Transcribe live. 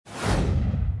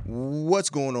What's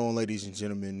going on, ladies and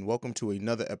gentlemen? Welcome to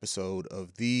another episode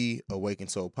of the Awakened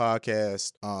Soul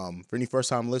podcast. For any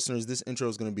first-time listeners, this intro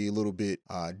is going to be a little bit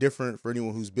different. For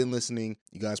anyone who's been listening,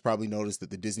 you guys probably noticed that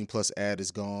the Disney Plus ad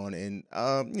is gone, and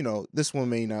this one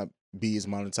may not be as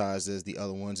monetized as the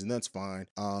other ones, and that's fine.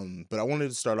 But I wanted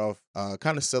to start off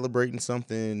kind of celebrating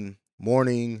something.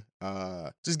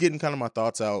 Just getting kind of my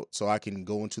thoughts out so I can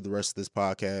go into the rest of this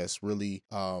podcast really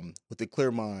with a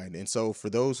clear mind. And so for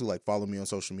those who follow me on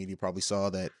social media, probably saw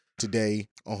that today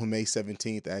on May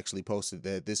 17th, I actually posted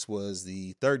that this was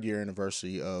the 3rd year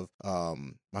anniversary of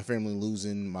my family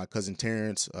losing my cousin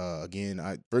Terrence. Again,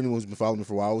 for anyone who's been following me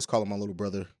for a while, I always call him my little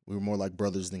brother. We were more like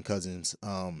brothers than cousins.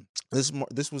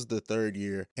 This was the 3rd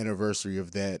year anniversary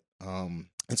of that.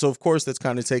 And so, of course, that's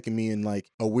kind of taken me in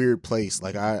a weird place.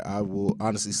 I will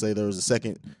honestly say there was a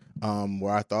second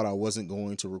where I thought I wasn't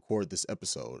going to record this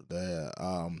episode.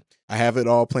 I have it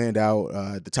all planned out.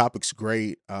 The topic's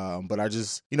great, but I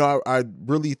just, I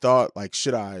really thought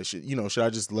should I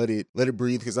just let it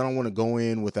breathe, because I don't want to go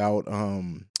in without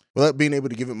being able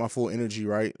to give it my full energy,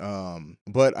 right?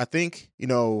 But I think,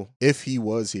 if he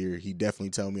was here, he'd definitely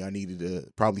tell me I needed to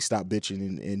probably stop bitching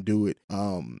and do it.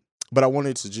 But I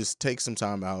wanted to just take some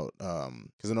time out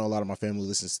because I know a lot of my family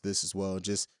listens to this as well.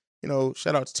 Just,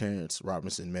 shout out to Terrence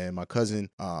Robinson, man, my cousin,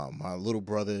 my little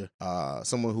brother,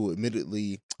 someone who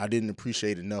admittedly I didn't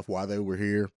appreciate enough while they were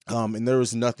here. And there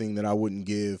was nothing that I wouldn't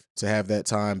give to have that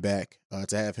time back,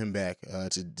 to have him back,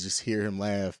 to just hear him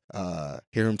laugh,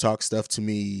 hear him talk stuff to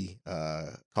me,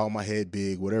 call my head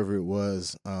big, whatever it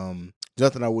was.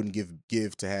 Nothing I wouldn't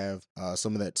give to have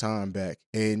some of that time back.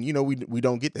 And, we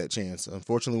don't get that chance.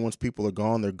 Unfortunately, once people are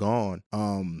gone, they're gone.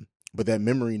 But that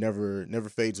memory never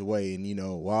fades away. And,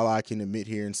 while I can admit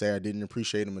here and say I didn't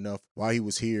appreciate him enough while he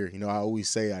was here, I always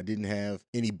say I didn't have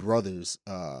any brothers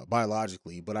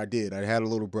biologically, but I did. I had a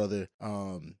little brother,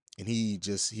 and he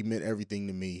meant everything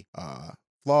to me.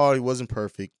 Flawed, he wasn't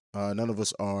perfect. None of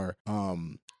us are.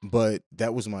 But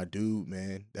that was my dude,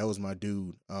 man. That was my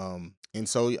dude. And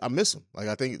so I miss him.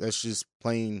 I think that's just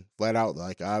plain flat out.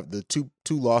 The two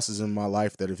losses in my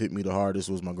life that have hit me the hardest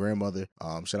was my grandmother.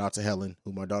 Shout out to Helen,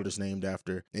 who my daughter's named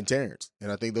after, and Terrence. And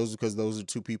I think those are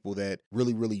two people that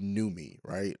really, really knew me,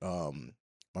 right?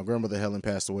 My grandmother Helen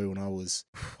passed away when I was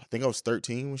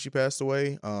 13 when she passed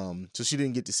away. So she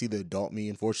didn't get to see the adult me,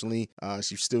 unfortunately.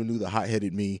 She still knew the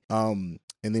hot-headed me.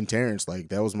 And then Terrence,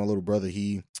 that was my little brother.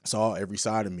 He saw every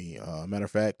side of me. Matter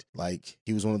of fact,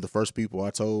 he was one of the first people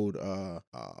I told, when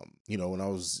I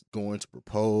was going to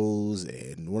propose,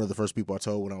 and one of the first people I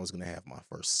told when I was going to have my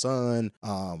first son.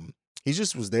 He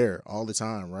just was there all the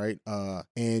time, right?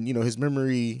 And, his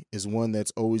memory is one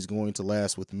that's always going to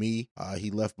last with me.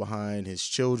 He left behind his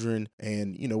children,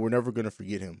 and, we're never going to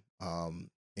forget him.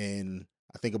 And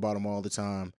I think about him all the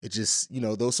time. It just,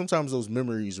 sometimes those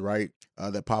memories, right,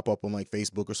 that pop up on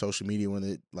Facebook or social media when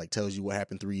it tells you what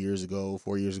happened 3 years ago,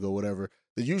 4 years ago, whatever,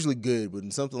 they're usually good. But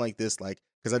in something like this,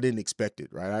 because I didn't expect it,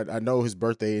 right? I know his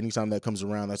birthday, anytime that comes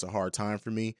around, that's a hard time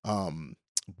for me.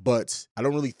 But I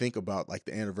don't really think about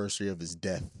the anniversary of his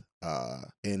death.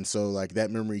 And so that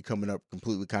memory coming up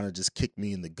completely kind of just kicked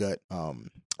me in the gut.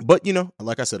 But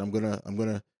like I said, I'm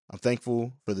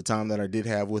thankful for the time that I did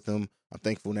have with him. I'm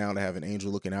thankful now to have an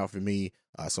angel looking out for me,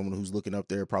 someone who's looking up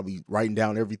there, probably writing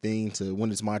down everything to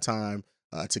when it's my time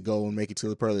to go and make it to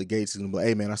the pearly gates, and be like,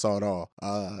 hey man, I saw it all.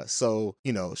 So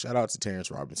shout out to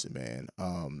Terrence Robinson, man.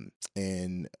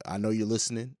 And I know you're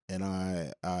listening, and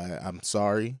I'm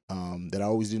sorry that I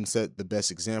always didn't set the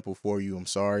best example for you. I'm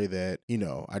sorry that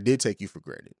I did take you for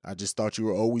granted. I just thought you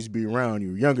would always be around.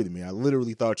 You were younger than me. I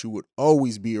literally thought you would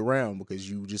always be around because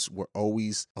you just were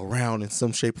always around in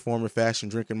some shape, form, or fashion,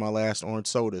 drinking my last orange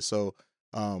soda. So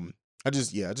I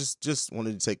just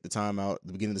wanted to take the time out at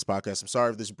the beginning of this podcast. I'm sorry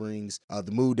if this brings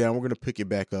the mood down. We're going to pick it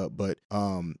back up, but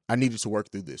I needed to work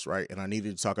through this, right? And I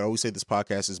needed to talk. I always say this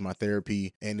podcast is my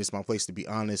therapy, and it's my place to be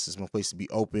honest. It's my place to be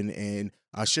open, and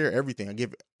I share everything. I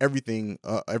give everything,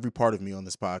 every part of me on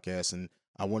this podcast, and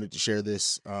I wanted to share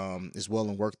this as well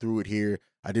and work through it here.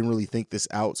 I didn't really think this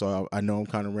out, so I know I'm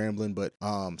kind of rambling, but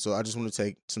so I just want to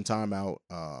take some time out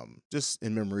just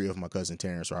in memory of my cousin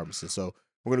Terrence Robinson. So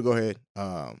we're going to go ahead,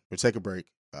 we'll take a break.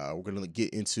 We're going to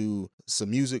get into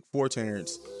some music for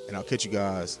Terrence, and I'll catch you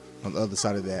guys on the other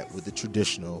side of that with the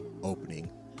traditional opening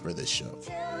for this show.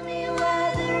 Tell me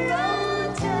where the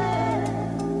road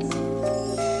turns.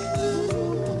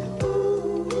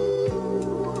 Ooh,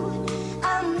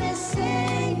 I'm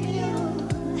missing you.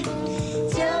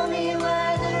 Tell me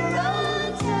where the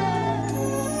road turns.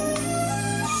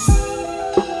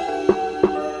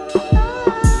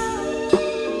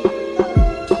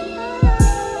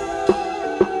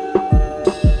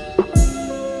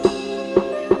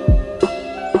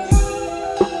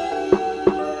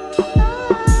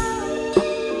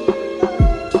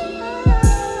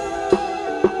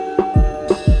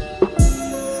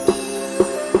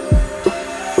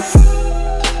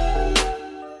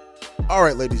 All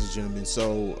right, ladies and gentlemen,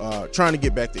 so trying to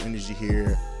get back to energy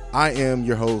here. I am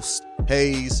your host,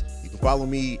 Hayes. You can follow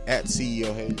me at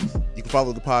CEO Hayes. You can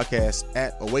follow the podcast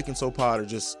at Awaken Soul Pod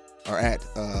or at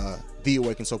The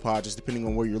Awaken Soul Pod, just depending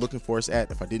on where you're looking for us at.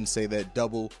 If I didn't say that,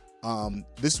 double.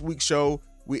 This week's show,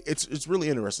 it's really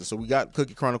interesting. So we got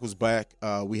Cookie Chronicles back.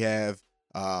 We have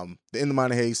the In the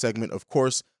Mind of Hayes segment, of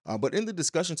course. But in the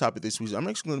discussion topic this week, I'm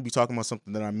actually going to be talking about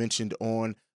something that I mentioned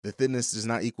on the Thinness Does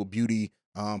Not Equal Beauty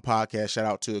podcast. Shout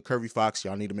out to Curvy Fox.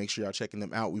 Y'all need to make sure y'all checking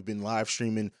them out. We've been live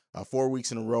streaming 4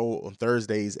 weeks in a row on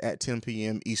Thursdays at 10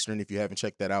 p.m. Eastern. If you haven't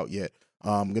checked that out yet,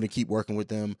 I'm going to keep working with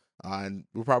them. And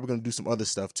we're probably going to do some other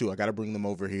stuff too. I got to bring them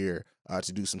over here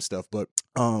to do some stuff. But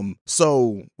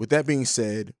so with that being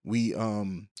said, we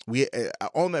on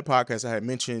that podcast, I had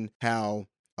mentioned how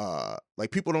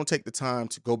like people don't take the time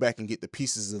to go back and get the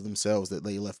pieces of themselves that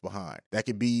they left behind. That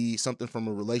could be something from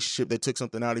a relationship that took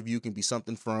something out of you. It can be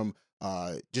something from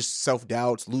just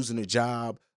self-doubts, losing a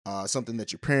job, something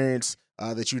that your parents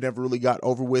that you never really got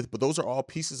over with. But those are all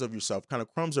pieces of yourself, kind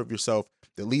of crumbs of yourself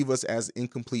that leave us as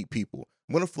incomplete people.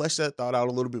 I'm going to flesh that thought out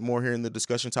a little bit more here in the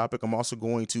discussion topic. I'm also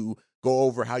going to go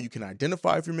over how you can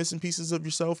identify if you're missing pieces of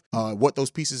yourself, what those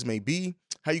pieces may be,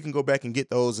 how you can go back and get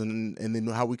those, and then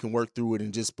how we can work through it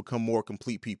and just become more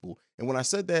complete people. And when I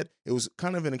said that, it was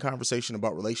kind of in a conversation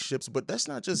about relationships, but that's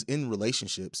not just in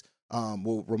relationships.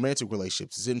 Romantic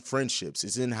relationships, it's in friendships,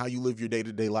 it's in how you live your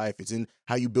day-to-day life, it's in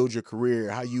how you build your career,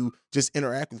 how you just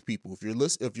interact with people. If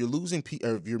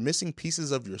you're missing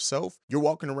pieces of yourself, you're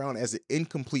walking around as an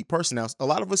incomplete person. Now, a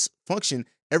lot of us function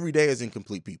every day as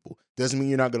incomplete people. Doesn't mean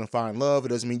you're not going to find love. It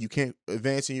doesn't mean you can't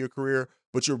advance in your career,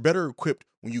 but you're better equipped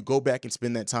when you go back and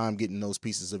spend that time getting those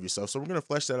pieces of yourself. So we're going to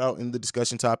flesh that out in the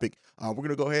discussion topic. We're going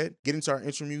to go ahead, get into our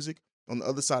intro music. On the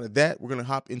other side of that, we're going to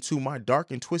hop into my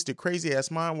dark and twisted, crazy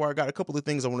ass mind, where I got a couple of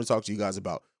things I want to talk to you guys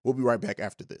about. We'll be right back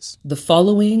after this. The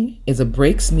following is a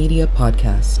Breaks Media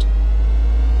podcast.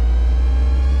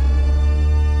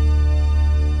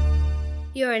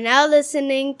 You are now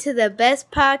listening to the best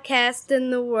podcast in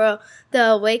the world,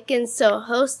 The Awakened Soul,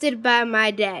 hosted by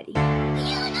my daddy.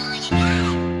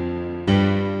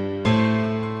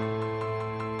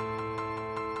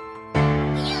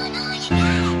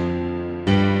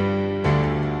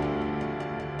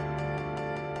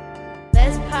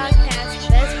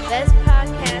 Best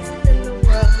podcast in the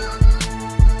world,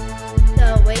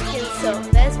 The Awakened Soul.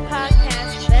 Best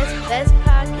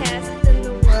podcast in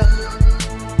the world,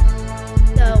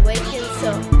 The Awakened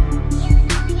Soul.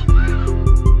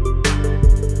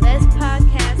 Best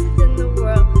podcast in the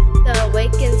world, The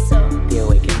Awakened Soul. The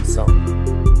Awakened Soul.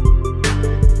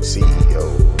 CEO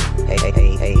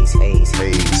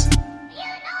Hayes.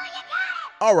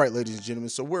 All right, ladies and gentlemen,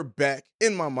 so we're back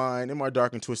in my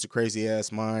dark and twisted, crazy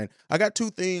ass mind. I got two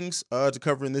things to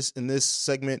cover in this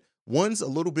segment. One's a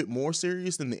little bit more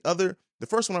serious than the other. The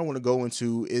first one I want to go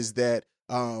into is that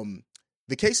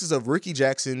the cases of Ricky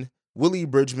Jackson, Willie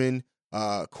Bridgman,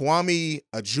 Kwame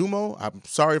Ajumo, I'm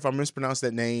sorry if I mispronounced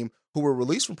that name, who were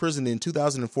released from prison in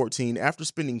 2014 after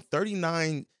spending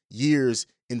 39 years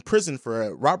in prison for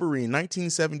a robbery in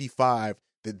 1975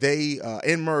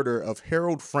 and murder of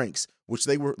Harold Franks, which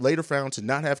they were later found to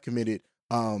not have committed.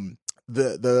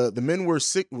 The men were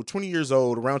 20 years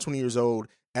old, around 20 years old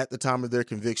at the time of their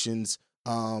convictions.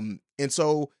 And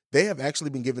so they have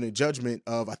actually been given a judgment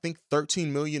of, I think, $13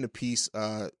 million apiece.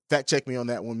 Fact check me on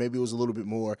that one. Maybe it was a little bit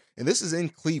more. And this is in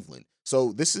Cleveland.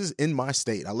 So this is in my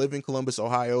state. I live in Columbus,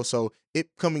 Ohio. So it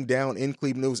coming down in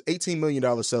Cleveland, it was $18 million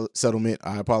settlement.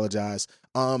 I apologize.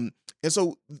 And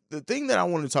so the thing that I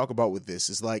want to talk about with this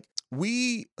is, like,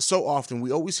 we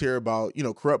always hear about,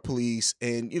 corrupt police,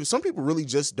 and, some people really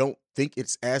just don't think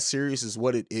it's as serious as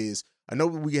what it is. I know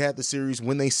we had the series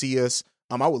When They See Us.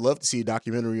 I would love to see a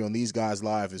documentary on these guys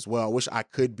live as well. I wish I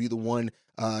could be the one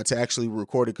to actually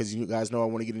record it, because you guys know I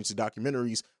want to get into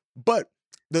documentaries. But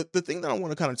the thing that I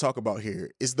want to kind of talk about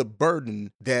here is the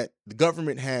burden that the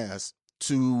government has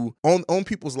to own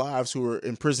people's lives who are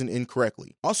in prison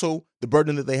incorrectly. Also, the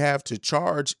burden that they have to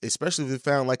charge, especially if they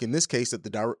found, like in this case, that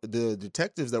the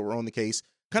detectives that were on the case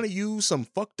kind of use some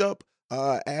fucked up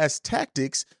ass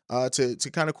tactics to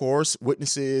kind of coerce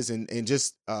witnesses and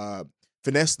just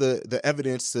finesse the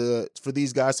evidence for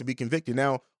these guys to be convicted.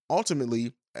 Now,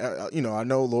 ultimately, I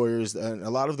know lawyers, and a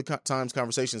lot of the times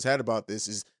conversations had about this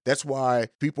is that's why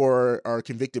people are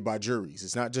convicted by juries.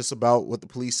 It's not just about what the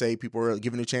police say. People are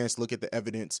given a chance to look at the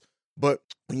evidence. But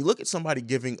when you look at somebody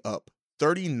giving up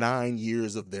 39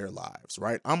 years of their lives,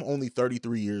 right? I'm only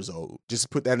 33 years old. Just to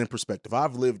put that in perspective.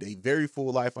 I've lived a very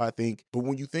full life, I think. But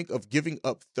when you think of giving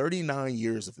up 39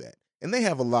 years of that, and they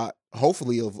have a lot,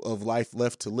 hopefully, of life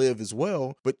left to live as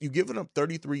well. But you've given up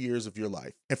 33 years of your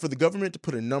life. And for the government to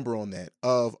put a number on that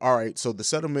of, all right, so the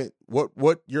settlement,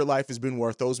 what your life has been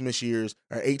worth, those missed years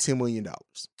are $18 million.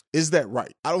 Is that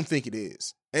right? I don't think it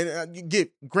is. And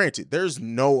granted, there's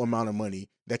no amount of money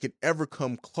that could ever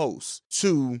come close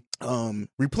to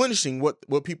replenishing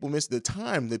what people missed, the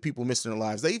time that people missed in their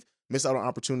lives. They've missed out on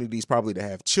opportunities probably to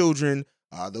have children,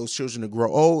 those children to grow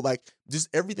old, like just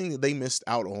everything that they missed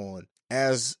out on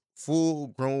as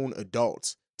full-grown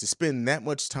adults to spend that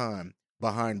much time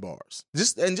behind bars.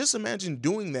 Just imagine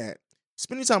doing that.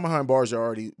 Spending time behind bars, you're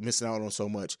already missing out on so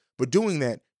much, but doing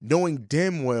that, knowing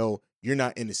damn well you're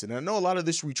not innocent. And I know a lot of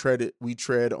this we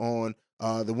tread on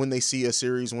the When They See Us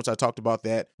series, once I talked about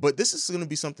that, but this is going to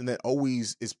be something that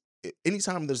always is,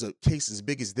 anytime there's a case as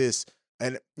big as this.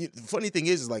 And the funny thing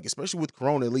is like, especially with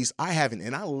Corona, at least I haven't,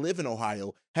 and I live in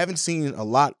Ohio, haven't seen a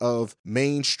lot of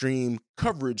mainstream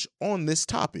coverage on this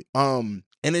topic.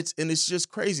 And it's just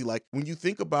crazy. Like when you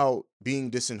think about being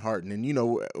disheartened, and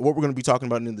what we're going to be talking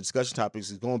about in the discussion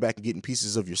topics is going back and getting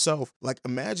pieces of yourself. Like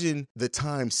imagine the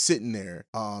time sitting there,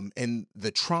 and the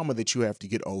trauma that you have to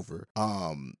get over.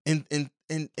 And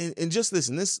just this,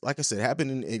 and this, like I said,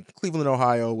 happened in Cleveland,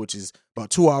 Ohio, which is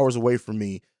about 2 hours away from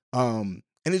me.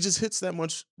 And it just hits that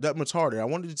much harder. I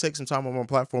wanted to take some time on my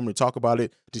platform to talk about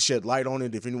it, to shed light on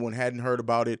it if anyone hadn't heard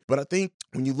about it. But I think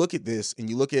when you look at this and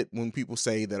you look at when people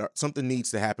say that something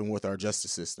needs to happen with our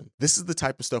justice system, this is the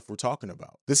type of stuff we're talking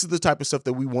about. This is the type of stuff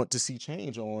that we want to see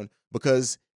change on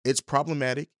because it's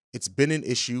problematic. It's been an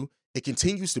issue. It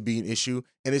continues to be an issue.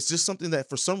 And it's just something that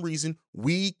for some reason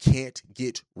we can't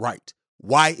get right.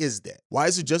 Why is that? Why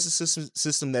is the justice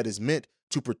system that is meant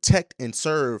to protect and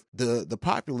serve the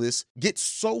populace get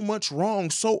so much wrong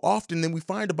so often, then we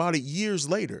find about it years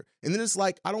later? And then it's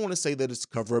like, I don't want to say that it's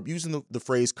cover up. Using the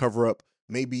phrase cover up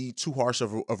may be too harsh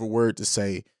of a word to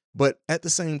say, but at the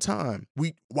same time,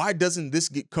 why doesn't this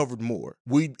get covered more?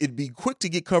 It'd be quick to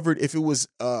get covered if it was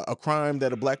a crime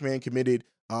that a black man committed.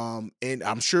 And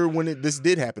I'm sure when this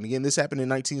did happen, again, this happened in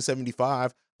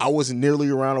 1975. I wasn't nearly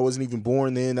around. I wasn't even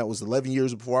born then. That was 11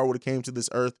 years before I would have came to this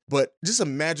earth. But just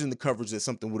imagine the coverage that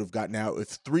something would have gotten out if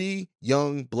 3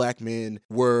 young black men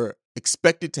were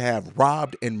expected to have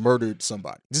robbed and murdered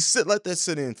somebody. Let that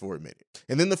sit in for a minute.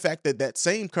 And then the fact that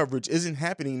same coverage isn't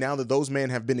happening now that those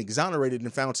men have been exonerated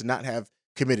and found to not have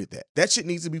committed that. That shit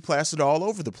needs to be plastered all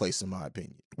over the place, in my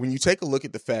opinion. When you take a look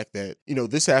at the fact that,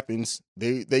 this happens,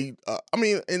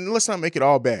 and let's not make it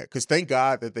all bad, because thank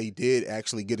God that they did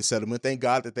actually get a settlement. Thank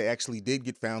God that they actually did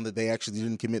get found, that they actually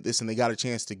didn't commit this and they got a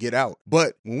chance to get out.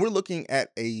 But when we're looking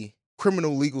at a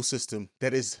criminal legal system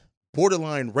that is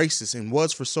borderline racist and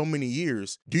was for so many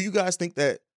years, do you guys think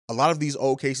that a lot of these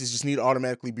old cases just need to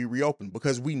automatically be reopened?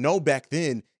 Because we know back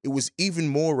then it was even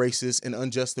more racist and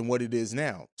unjust than what it is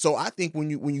now. So I think when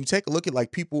you take a look at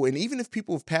like people, and even if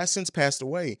people have since passed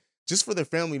away, just for their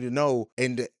family to know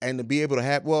and to be able to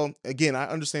have, well, again, I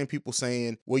understand people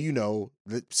saying, well,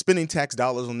 spending tax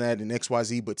dollars on that and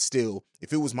XYZ, but still,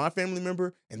 if it was my family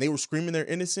member and they were screaming their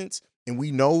innocence, and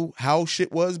we know how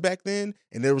shit was back then,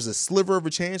 and there was a sliver of a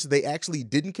chance that they actually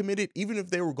didn't commit it, even if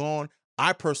they were gone,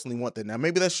 I personally want that. Now,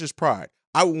 maybe that's just pride.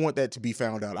 I would want that to be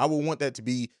found out. I would want that to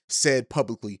be said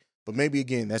publicly. But maybe,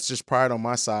 again, that's just pride on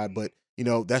my side. But,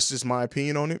 that's just my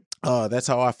opinion on it. That's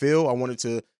how I feel. I wanted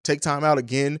to take time out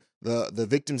again. The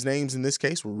victims' names in this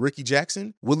case were Ricky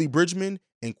Jackson, Willie Bridgman,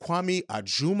 and Kwame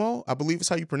Ajumo. I believe is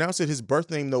how you pronounce it. His birth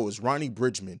name, though, is Ronnie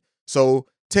Bridgman. So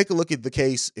take a look at the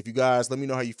case. If you guys let me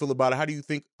know how you feel about it. How do you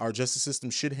think our justice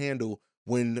system should handle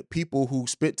when people who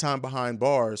spent time behind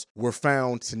bars were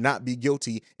found to not be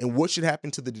guilty? And what should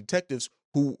happen to the detectives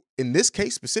who, in this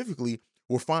case specifically,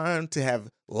 were found to have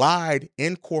lied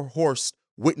and coerced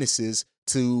witnesses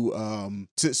so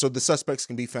the suspects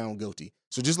can be found guilty?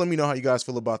 So just let me know how you guys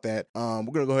feel about that. We're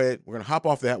going to go ahead. We're going to hop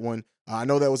off that one. I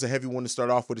know that was a heavy one to start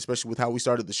off with, especially with how we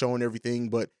started the show and everything,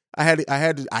 but I had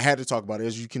to talk about it.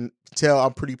 As you can tell,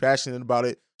 I'm pretty passionate about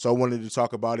it. So I wanted to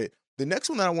talk about it. The next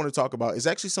one that I want to talk about is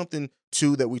actually something,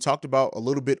 too, that we talked about a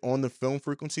little bit on the Film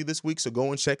Frequency this week. So go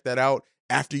and check that out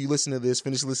after you listen to this,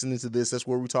 finish listening to this. That's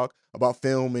where we talk about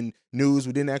film and news.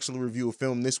 We didn't actually review a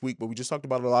film this week, but we just talked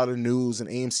about a lot of news and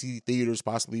AMC theaters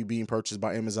possibly being purchased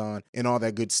by Amazon and all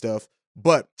that good stuff.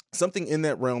 But something in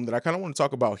that realm that I kind of want to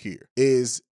talk about here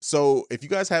is, so if you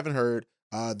guys haven't heard,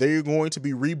 they're going to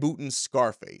be rebooting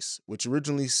Scarface, which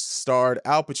originally starred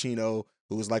Al Pacino,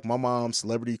 who was like my mom's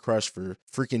celebrity crush for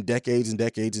freaking decades and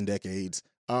decades and decades.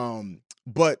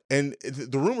 But the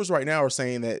rumors right now are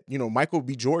saying that, you know, Michael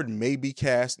B. Jordan may be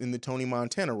cast in the Tony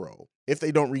Montana role if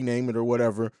they don't rename it or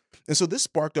whatever. And so this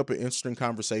sparked up an interesting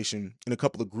conversation in a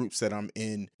couple of groups that I'm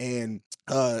in, and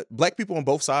black people on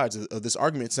both sides of this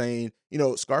argument saying, you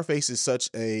know, Scarface is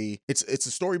it's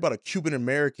a story about a Cuban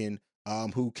American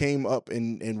who came up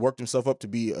and worked himself up to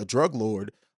be a drug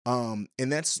lord. And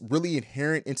that's really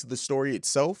inherent into the story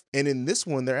itself. And in this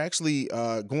one, they're actually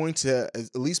going to,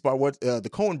 at least by what the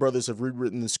Coen brothers have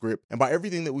rewritten the script, and by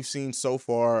everything that we've seen so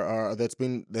far that's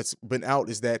been out,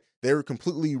 is that they're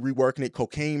completely reworking it.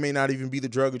 Cocaine may not even be the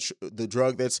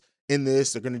drug that's in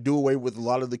this. They're going to do away with a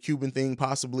lot of the Cuban thing,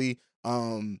 possibly.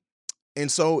 And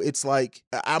so it's like,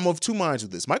 I'm of two minds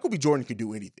with this. Michael B. Jordan can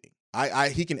do anything.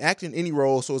 He can act in any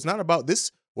role, so it's not about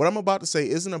this. What I'm about to say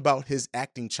isn't about his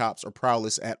acting chops or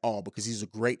prowess at all, because he's a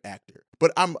great actor.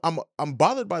 But I'm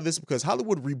bothered by this because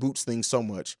Hollywood reboots things so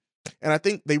much. And I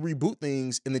think they reboot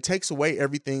things and it takes away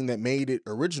everything that made it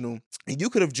original. And you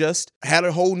could have just had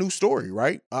a whole new story,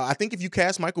 right? I think if you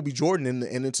cast Michael B. Jordan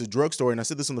and it's a drug story, and I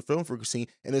said this on the Film Frequency,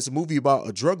 and it's a movie about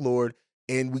a drug lord,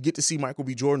 and we get to see Michael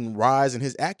B. Jordan rise in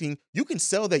his acting, you can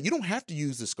sell that. You don't have to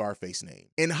use the Scarface name.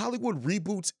 And Hollywood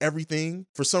reboots everything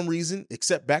for some reason,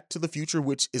 except Back to the Future,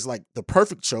 which is like the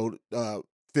perfect film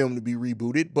to be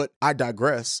rebooted, but I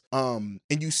digress. And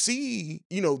you see,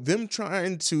 you know, them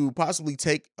trying to possibly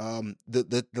take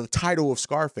the title of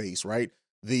Scarface, right?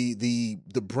 The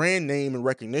brand name and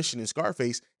recognition in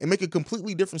Scarface, and make a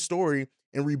completely different story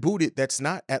and reboot it that's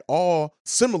not at all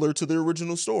similar to the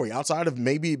original story, outside of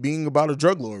maybe it being about a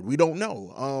drug lord. We don't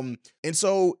know. And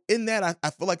so in that, I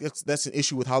feel like that's an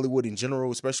issue with Hollywood in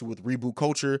general, especially with reboot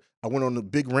culture. I went on a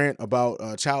big rant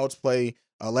about Child's Play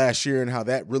last year and how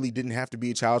that really didn't have to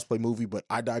be a Child's Play movie, but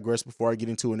I digress before I get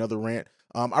into another rant.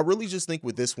 I really just think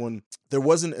with this one, there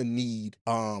wasn't a need,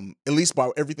 at least by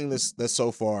everything that's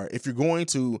so far. If you're going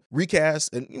to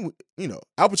recast, and you know,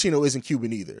 Al Pacino isn't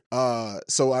Cuban either,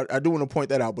 so I do want to point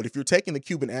that out. But if you're taking the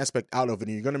Cuban aspect out of it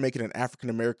and you're going to make it an African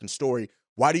American story,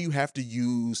 why do you have to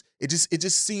use it?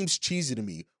 Just seems cheesy to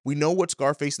me. We know what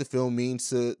Scarface the film means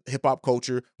to hip hop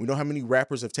culture. We know how many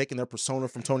rappers have taken their persona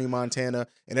from Tony Montana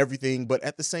and everything. But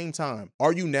at the same time,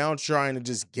 are you now trying to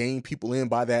just gain people in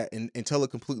by that and tell a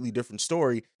completely different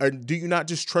story? Or do you not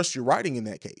just trust your writing in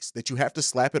that case, that you have to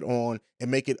slap it on and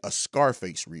make it a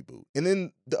Scarface reboot? And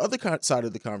then the other side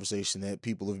of the conversation that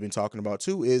people have been talking about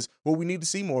too is, well, we need to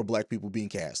see more black people being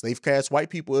cast. They've cast white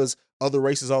people as other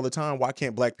races all the time. Why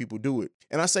can't black people do it?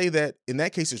 And I say that in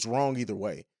that case, it's wrong either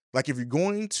way. Like, if you're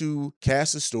going to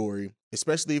cast a story,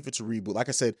 especially if it's a reboot, like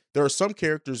I said, there are some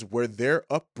characters where their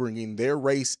upbringing, their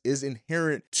race is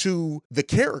inherent to the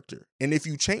character. And if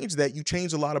you change that, you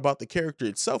change a lot about the character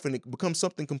itself, and it becomes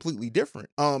something completely different.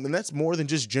 And that's more than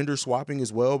just gender swapping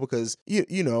as well, because,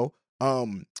 you know,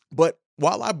 but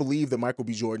while I believe that Michael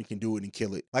B. Jordan can do it and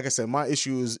kill it, like I said, my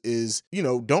issue is, you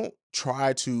know, don't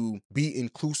try to be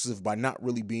inclusive by not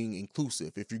really being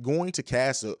inclusive. If you're going to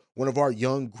cast one of our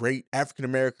young, great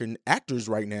African-American actors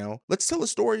right now, let's tell a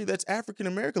story that's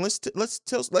African-American.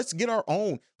 Let's get our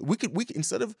own. We could,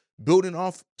 instead of building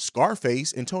off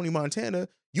Scarface and Tony Montana,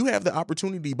 you have the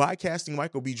opportunity by casting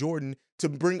Michael B. Jordan to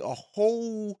bring a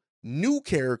whole new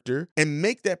character and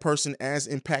make that person as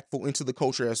impactful into the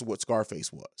culture as what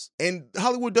Scarface was. And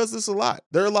Hollywood does this a lot.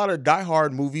 There are a lot of Die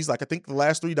Hard movies. Like, I think the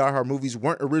last 3 Die Hard movies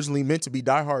weren't originally meant to be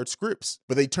Die Hard scripts,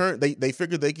 but they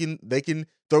figured they can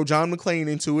throw John McClane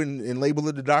into it and label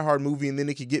it a Die Hard movie, and then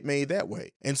it could get made that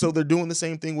way. And so they're doing the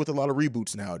same thing with a lot of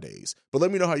reboots nowadays. But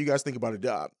let me know how you guys think about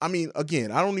it. I mean,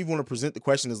 again, I don't even want to present the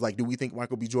question as like, do we think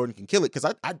Michael B. Jordan can kill it?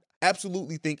 Because I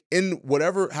absolutely think in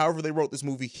however they wrote this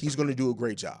movie, he's going to do a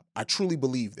great job. I truly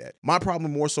believe that. My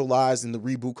problem more so lies in the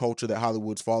reboot culture that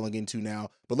Hollywood's falling into now.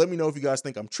 But let me know if you guys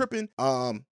think I'm tripping.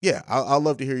 Yeah, I'd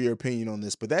love to hear your opinion on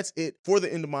this. But that's it for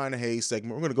the In the Mind of Hayes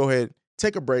segment. We're going to go ahead,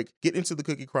 take a break, get into the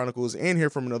Cookie Chronicles, and hear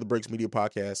from another Breaks Media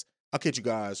podcast. I'll catch you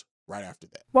guys right after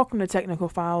that. Welcome to Technical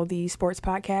File, the sports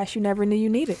podcast you never knew you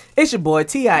needed. It's your boy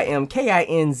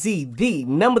TIMKINZ, the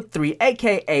number 3,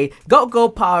 aka Go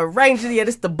Power Ranger. Yeah,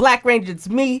 this the Black Ranger. It's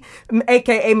me,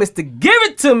 aka Mr. Give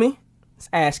It To Me. It's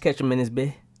Ash Ketchum in his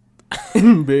bed.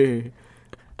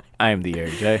 I am the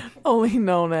Eric J. Only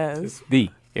known as The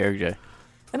Eric J.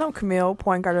 And I'm Camille,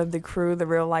 point guard of the crew, the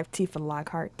real life Tifa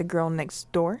Lockhart, the girl next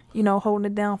door. You know, holding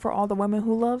it down for all the women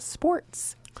who love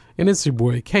sports. And it's your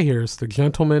boy K Harris, the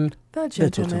gentleman. The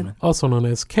gentleman. Also known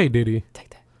as K Diddy.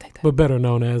 Take that. But better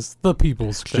known as the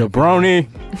People's Jabroni.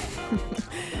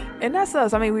 And that's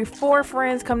us. I mean, we're 4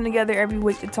 friends coming together every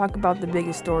week to talk about the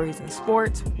biggest stories in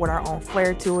sports with our own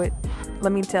flair to it.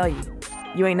 Let me tell you,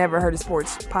 You ain't never heard a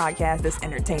sports podcast that's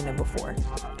entertaining before.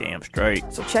 Damn straight.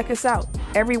 So check us out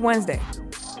every Wednesday.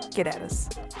 Get at us.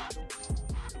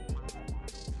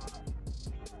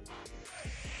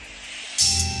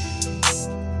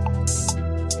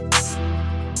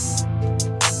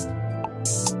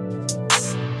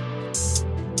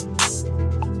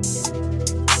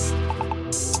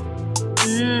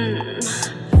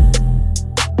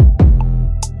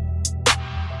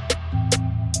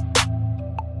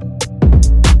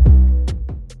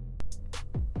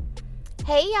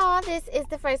 Hey y'all, this is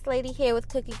the First Lady here with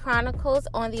Cookie Chronicles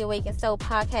on the Awakened Soul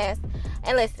podcast.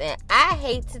 And listen, I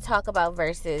hate to talk about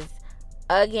verses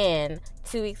again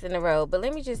 2 weeks in a row, but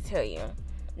let me just tell you.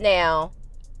 Now,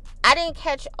 I didn't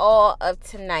catch all of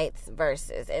tonight's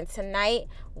verses, and tonight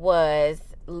was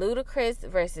Ludacris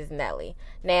versus Nelly.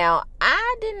 Now,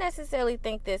 I didn't necessarily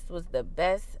think this was the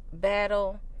best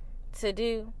battle to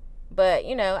do, but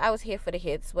you know, I was here for the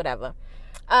hits, whatever.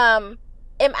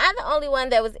 Am I the only one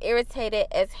that was irritated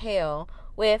as hell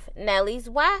with Nelly's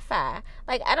Wi-Fi?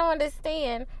 Like, I don't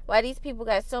understand why these people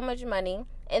got so much money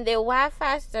and their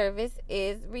Wi-Fi service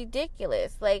is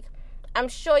ridiculous. Like, I'm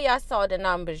sure y'all saw the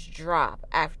numbers drop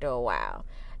after a while.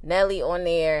 Nelly on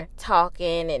there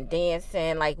talking and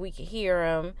dancing, like we could hear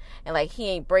him, and like he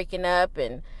ain't breaking up,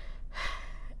 and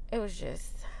it was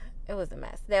a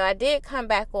mess. Now, I did come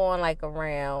back on like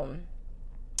around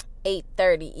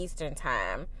 8:30 Eastern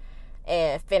time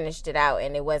and finished it out,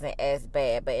 and it wasn't as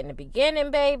bad. But in the beginning,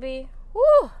 baby,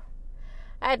 whew,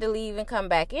 I had to leave and come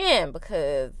back in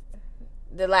because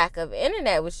the lack of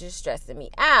internet was just stressing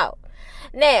me out.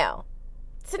 Now,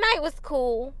 tonight was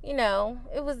cool. You know,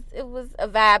 it was a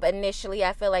vibe initially.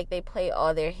 I feel like they played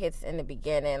all their hits in the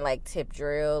beginning, like Tip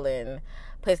Drill and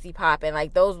Pussy Poppin'.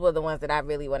 Like, those were the ones that I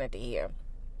really wanted to hear.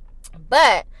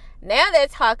 But now they're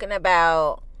talking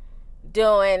about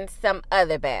doing some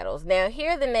other battles. Now,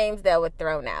 here are the names that were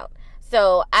thrown out.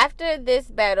 So after this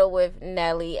battle with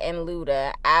Nelly and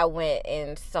Luda, I went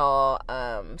and saw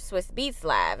Swiss Beats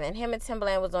live, and him and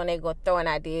Timbaland was on there throwing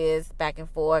ideas back and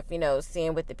forth, you know,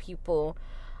 seeing what the people,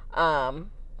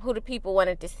 who the people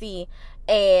wanted to see.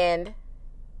 And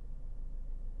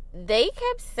they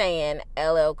kept saying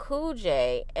LL Cool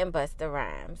J and Busta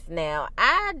Rhymes. Now,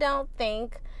 I don't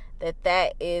think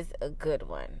that is a good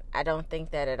one. I don't think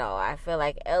that at all. I feel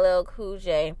like LL Cool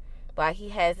J, while he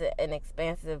has an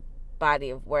expansive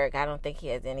body of work, I don't think he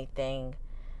has anything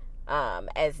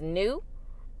as new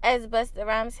as Busta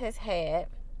Rhymes has had.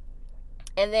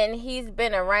 And then he's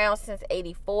been around since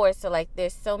 84, so like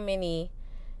there's so many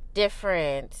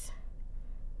different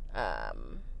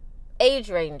age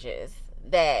ranges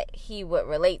that he would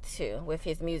relate to with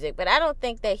his music, but I don't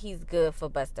think that he's good for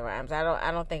Busta Rhymes.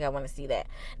 I don't think I want to see that.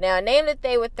 Now, a name that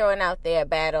they were throwing out there,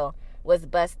 battle, was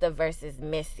Busta versus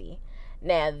Missy.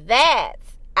 Now, that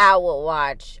I would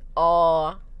watch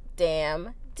all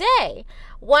damn day.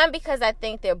 One, because I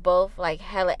think they're both like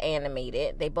hella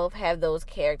animated. They both have those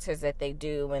characters that they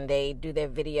do when they do their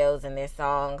videos and their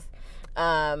songs.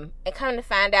 And come to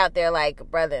find out, they're like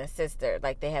brother and sister.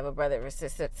 Like, they have a brother and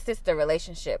sister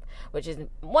relationship, which is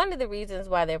one of the reasons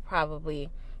why they're probably,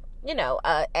 you know,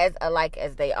 as alike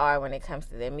as they are when it comes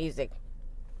to their music.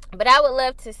 But I would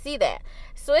love to see that.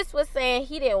 Swiss was saying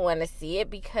he didn't want to see it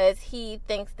because he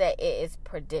thinks that it is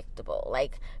predictable.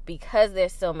 Like, because they're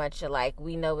so much alike,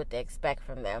 we know what to expect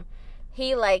from them.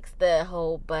 He likes the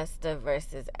whole Busta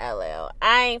versus LL.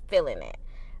 I ain't feeling it.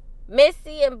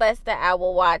 Missy and Busta, I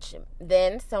will watch.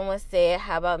 Then someone said,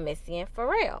 how about Missy and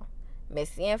Pharrell?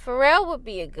 Missy and Pharrell would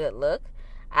be a good look.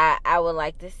 I would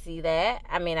like to see that.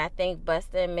 I mean, I think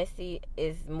Busta and Missy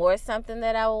is more something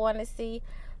that I would want to see.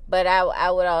 But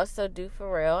I would also do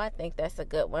Pharrell. I think that's a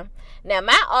good one. Now,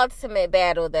 my ultimate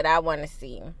battle that I want to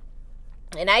see,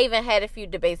 and I even had a few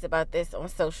debates about this on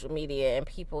social media, and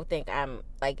people think I'm,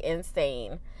 like,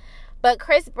 insane. But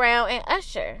Chris Brown and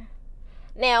Usher.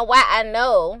 Now, while I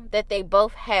know that they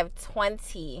both have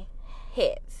 20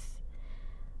 hits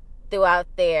throughout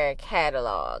their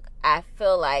catalog, I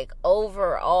feel like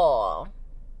overall,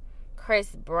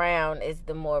 Chris Brown is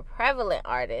the more prevalent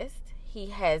artist. He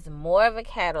has more of a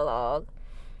catalog.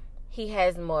 He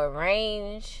has more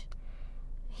range.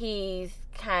 He's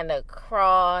kind of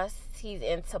cross. He's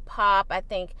into pop. I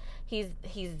think he's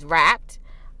rapped.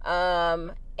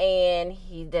 And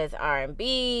he does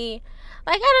R&B.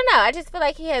 Like, I don't know. I just feel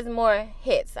like he has more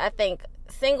hits. I think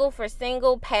single for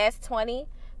single, past 20,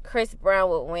 Chris Brown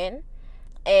would win.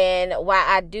 And while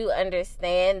I do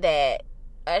understand that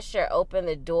Usher opened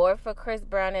the door for Chris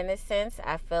Brown in a sense,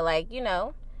 I feel like, you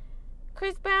know,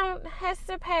 Chris Brown has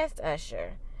surpassed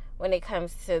Usher when it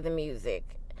comes to the music,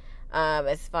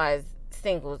 as far as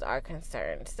singles are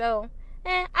concerned. So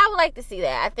I would like to see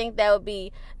that. I think that would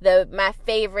be my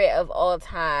favorite of all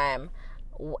time.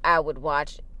 I would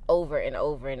watch over and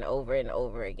over and over and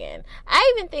over again.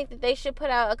 I even think that they should put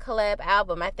out a collab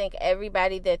album. I think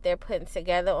everybody that they're putting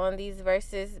together on these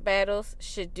versus battles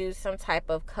should do some type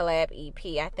of collab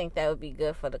EP. I think that would be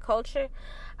good for the culture.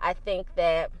 I think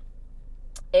that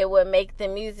it would make the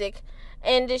music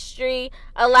industry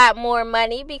a lot more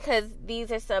money, because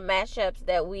these are some matchups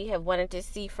that we have wanted to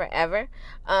see forever.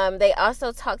 They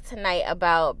also talked tonight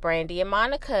about Brandy and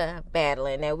Monica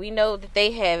battling. Now, we know that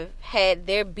they have had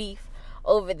their beef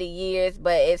over the years,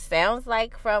 but it sounds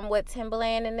like from what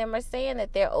Timbaland and them are saying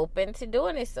that they're open to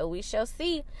doing it, so we shall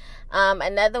see.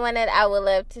 Another one that I would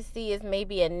love to see is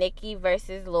maybe a Nicki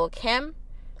versus Lil' Kim,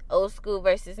 old school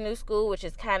versus new school, which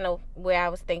is kind of where I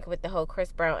was thinking with the whole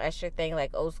Chris Brown Usher thing, like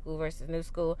old school versus new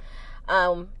school.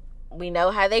 We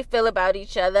know how they feel about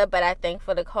each other, but I think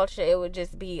for the culture it would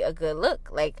just be a good look,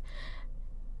 like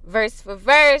verse for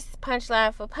verse,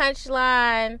 punchline for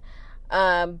punchline,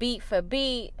 beat for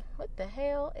beat. What the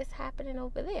hell is happening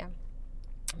over there?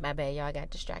 My bad, y'all, I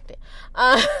got distracted.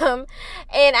 And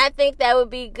I think that would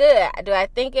be good. Do I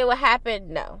think it will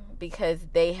happen? No, because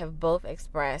they have both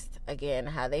expressed, again,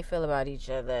 how they feel about each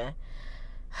other.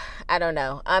 I don't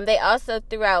know. They also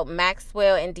threw out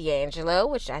Maxwell and D'Angelo,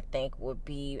 which I think would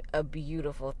be a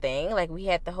beautiful thing. Like, we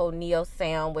had the whole Neo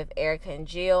sound with Erica and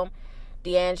Jill,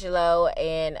 D'Angelo,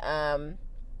 and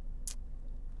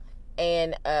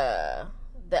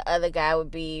the other guy would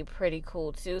be pretty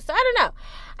cool too. So I don't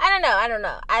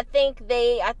know. I think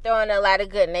they are throwing a lot of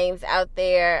good names out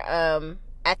there.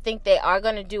 I think they are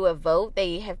going to do a vote.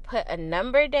 They have put a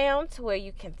number down to where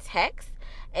you can text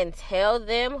and tell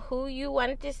them who you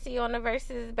wanted to see on the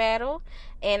versus battle.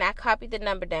 And I copied the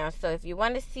number down. So if you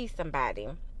want to see somebody,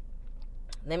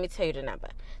 let me tell you the number.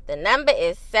 The number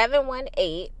is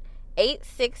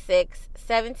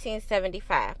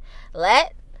 718-866-1775.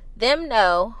 Let them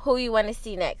know who you want to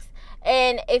see next.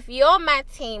 And if you're on my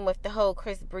team with the whole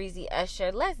Chris Breezy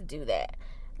Usher, let's do that.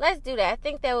 I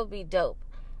think that would be dope.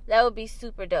 That would be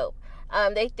super dope.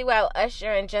 They threw out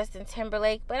Usher and Justin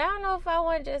Timberlake, but I don't know if I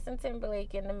want Justin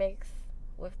Timberlake in the mix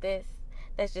with this.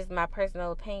 That's just my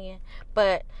personal opinion.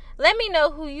 But let me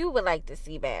know who you would like to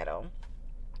see battle.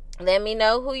 Let me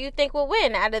know who you think will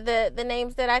win out of the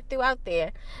names that I threw out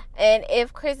there. And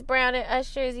if Chris Brown and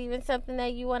Usher is even something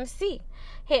that you want to see.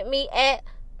 Hit me at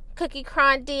Cookie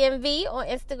Cron DMV on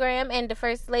Instagram and The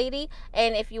First Lady.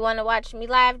 And if you want to watch me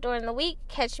live during the week,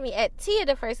 catch me at Tia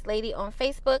The First Lady on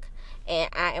Facebook. And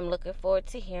I am looking forward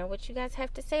to hearing what you guys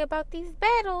have to say about these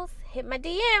battles. Hit my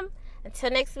DM. Until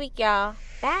next week, y'all.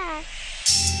 Bye.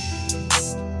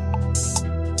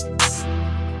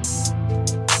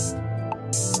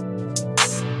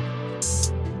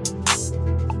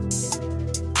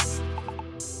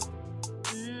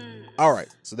 All right,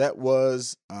 so that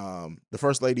was the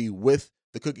First Lady with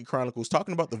the Cookie Chronicles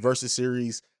talking about the Versus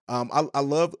series. I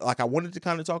love, like, I wanted to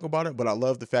kind of talk about it, but I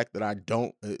love the fact that I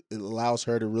don't. It allows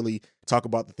her to really talk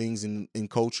about the things in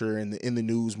culture and in the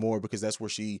news more, because that's where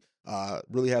she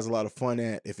really has a lot of fun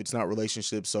at, if it's not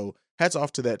relationships. So hats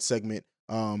off to that segment.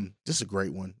 Just a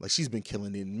great one. Like, she's been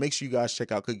killing it. And make sure you guys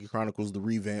check out Cookie Chronicles, the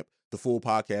revamp, the full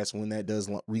podcast, when that does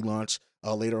relaunch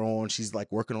later on. She's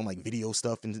like working on like video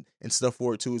stuff and stuff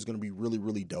for it too. It's going to be really,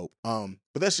 really dope. But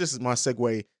that's just my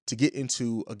segue to get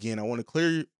into, again, I want to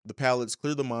clear the palates,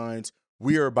 clear the minds.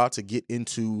 We are about to get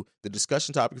into the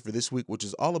discussion topic for this week, which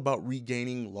is all about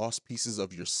regaining lost pieces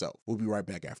of yourself. We'll be right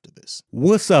back after this.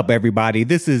 What's up, everybody?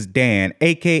 This is Dan,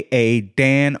 aka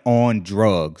Dan on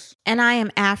Drugs. And I am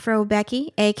Afro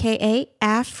Becky, aka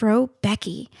Afro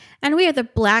Becky. And we are the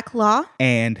Black Law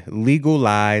and Legal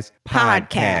Lies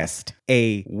Podcast,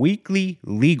 a weekly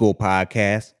legal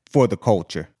podcast for the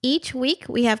culture. Each week,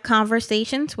 we have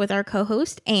conversations with our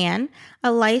co-host, Anne, a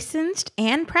licensed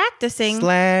and practicing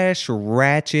 /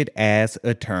 ratchet ass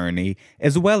attorney,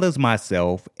 as well as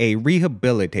myself, a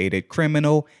rehabilitated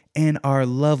criminal, and our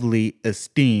lovely,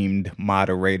 esteemed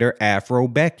moderator, Afro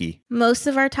Becky. Most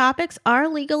of our topics are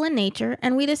legal in nature,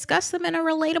 and we discuss them in a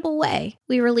relatable way.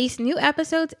 We release new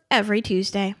episodes every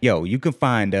Tuesday. Yo, you can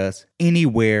find us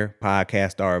anywhere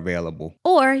podcasts are available.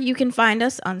 Or you can find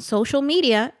us on social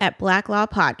media at Black Law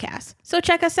Podcast. So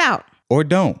check us out. Or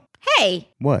don't. Hey!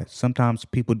 What? Sometimes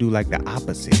people do like the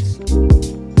opposites.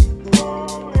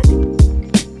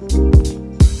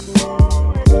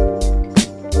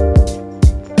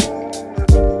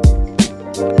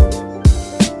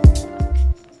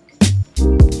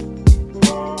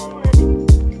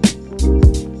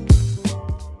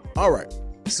 All right,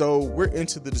 so we're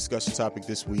into the discussion topic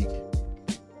this week.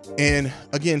 And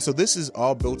again, so this is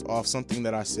all built off something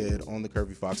that I said on the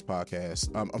Curvy Fox podcast.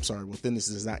 I'm sorry, thinness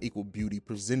does not equal beauty,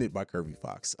 presented by Curvy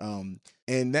Fox.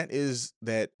 And that is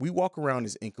that we walk around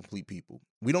as incomplete people.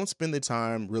 We don't spend the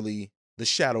time really the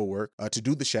shadow work, to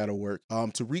do the shadow work,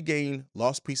 to regain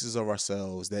lost pieces of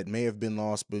ourselves that may have been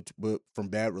lost but from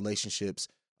bad relationships,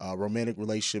 romantic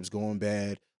relationships going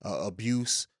bad,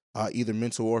 abuse, either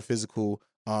mental or physical,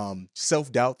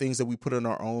 self-doubt, things that we put in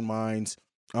our own minds,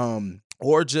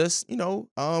 or just,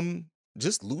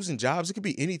 just losing jobs. It could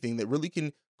be anything that really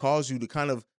can cause you to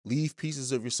kind of leave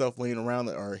pieces of yourself laying around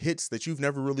that are hits that you've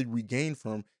never really regained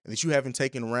from and that you haven't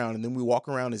taken around. And then we walk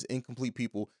around as incomplete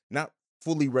people, not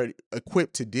fully ready,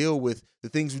 equipped to deal with the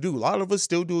things we do. A lot of us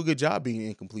still do a good job being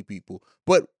incomplete people,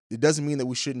 but it doesn't mean that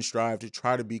we shouldn't strive to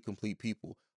try to be complete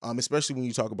people. Especially when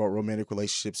you talk about romantic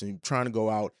relationships and trying to go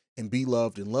out and be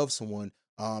loved and love someone.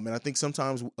 And I think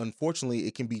sometimes, unfortunately,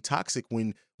 it can be toxic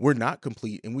when we're not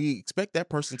complete and we expect that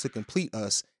person to complete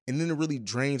us. And then it really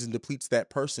drains and depletes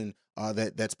that person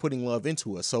that's putting love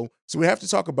into us. So we have to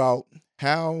talk about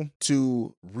how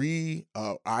to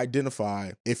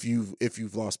identify if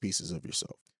you've lost pieces of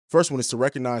yourself. First one is to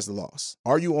recognize the loss.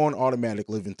 Are you on automatic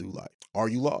living through life? Are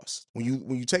you lost? When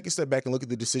you take a step back and look at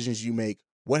the decisions you make,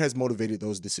 what has motivated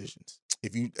those decisions?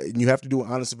 You have to do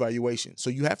an honest evaluation.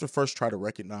 So you have to first try to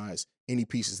recognize any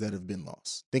pieces that have been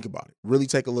lost. Think about it. Really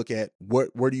take a look at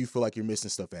where do you feel like you're missing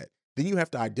stuff at? Then you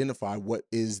have to identify what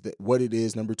it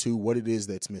is. Number two, what it is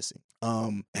that's missing.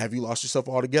 Have you lost yourself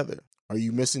altogether? Are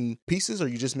you missing pieces or are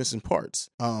you just missing parts?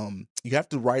 You have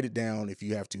to write it down if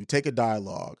you have to. Take a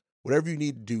dialogue. Whatever you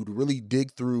need to do to really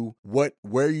dig through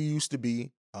where you used to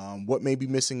be, what may be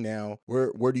missing now,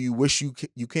 where do you wish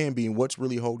you can be, and what's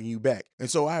really holding you back. And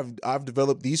so I've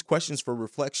developed these questions for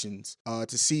reflections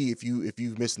to see if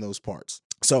you've missing those parts.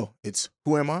 So it's,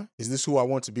 who am I? Is this who I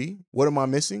want to be? What am I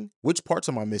missing? Which parts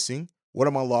am I missing? What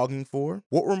am I longing for?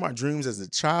 What were my dreams as a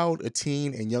child, a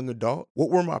teen, and young adult? What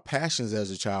were my passions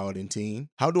as a child and teen?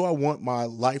 How do I want my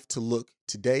life to look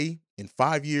today, in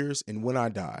 5 years, and when I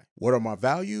die? What are my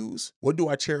values? What do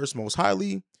I cherish most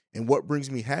highly? And what brings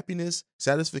me happiness,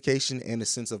 satisfaction, and a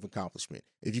sense of accomplishment?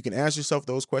 If you can ask yourself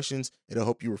those questions, it'll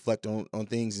help you reflect on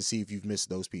things and see if you've missed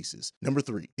those pieces. Number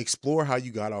 3, explore how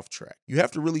you got off track. You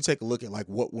have to really take a look at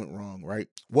what went wrong, right?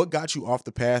 What got you off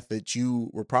the path that you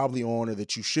were probably on or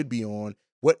that you should be on?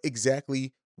 What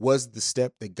exactly was the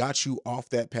step that got you off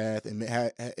that path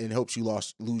and helps you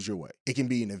lose your way? It can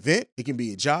be an event. It can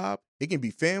be a job. It can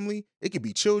be family. It can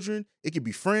be children. It can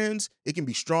be friends. It can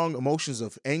be strong emotions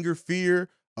of anger, fear,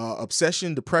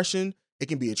 obsession, depression. It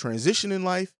can be a transition in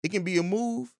life. It can be a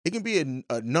move. It can be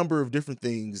a number of different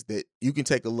things that you can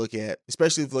take a look at,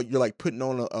 especially if you're putting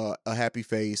on a happy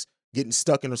face, getting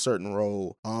stuck in a certain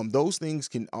role. Those things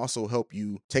can also help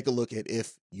you take a look at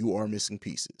if you are missing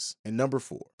pieces. And number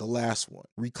 4, the last one,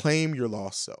 reclaim your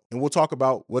lost self. And we'll talk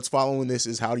about what's following this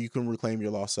is how you can reclaim your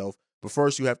lost self. But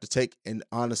first, you have to take and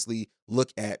honestly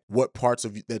look at what parts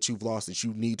of that you've lost that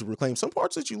you need to reclaim. Some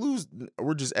parts that you lose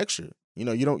were just extra.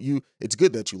 It's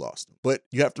good that you lost them, but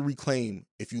you have to reclaim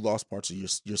if you lost parts of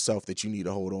yourself that you need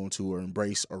to hold on to or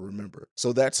embrace or remember.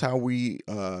 So that's how we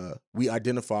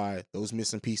identify those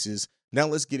missing pieces. Now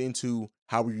let's get into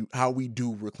how we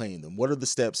do reclaim them. What are the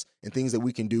steps and things that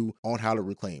we can do on how to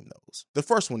reclaim those? The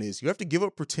first one is you have to give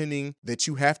up pretending that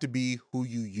you have to be who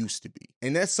you used to be.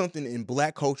 And that's something in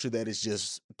Black culture that is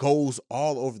just goes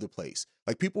all over the place.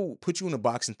 Like, people put you in a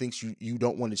box and thinks you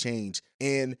don't want to change.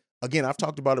 And again, I've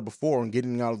talked about it before on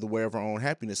getting out of the way of our own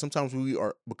happiness. Sometimes we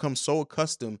become so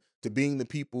accustomed to being the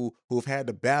people who have had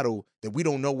to battle that we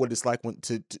don't know what it's like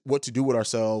what to do with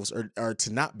ourselves or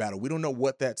to not battle. We don't know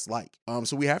what that's like.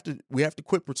 So we have to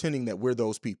quit pretending that we're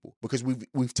those people, because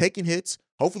we've taken hits.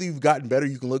 Hopefully you've gotten better.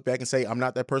 You can look back and say, I'm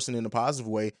not that person in a positive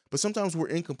way, but sometimes we're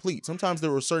incomplete. Sometimes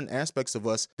there are certain aspects of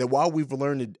us that while we've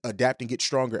learned to adapt and get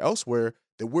stronger elsewhere,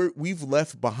 that we've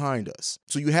left behind us.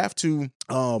 So you have to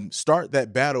start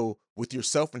that battle with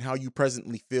yourself and how you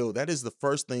presently feel. That is the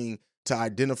first thing to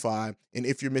identify. And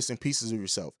if you're missing pieces of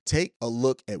yourself, take a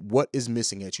look at what is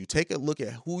missing at you. Take a look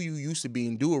at who you used to be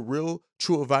and do a real,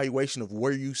 true evaluation of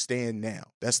where you stand now.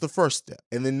 That's the first step.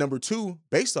 And then number 2,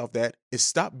 based off that, is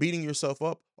stop beating yourself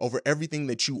up over everything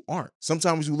that you aren't.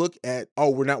 Sometimes you look at,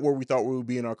 we're not where we thought we would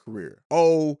be in our career.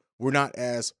 We're not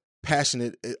as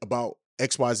passionate about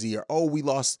XYZ, or we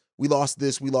lost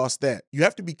this, we lost that. You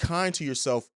have to be kind to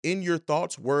yourself in your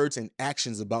thoughts, words, and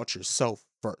actions about yourself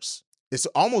first. It's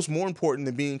almost more important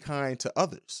than being kind to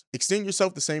others. Extend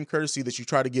yourself the same courtesy that you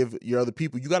try to give your other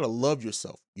people. You got to love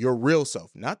yourself, your real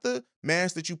self, not the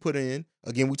mask that you put in.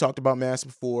 Again, we talked about masks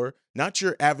before. not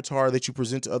your avatar that you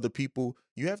present to other people.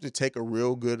 You have to take a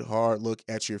real good hard look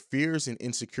at your fears and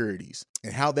insecurities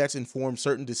and how that's informed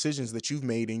certain decisions that you've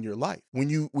made in your life. When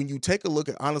you take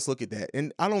a honest look at that,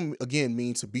 and I don't again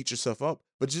mean to beat yourself up,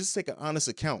 but just take an honest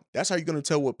account. That's how you're going to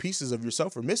tell what pieces of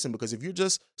yourself are missing. Because if you're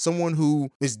just someone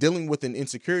who is dealing with an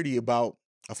insecurity about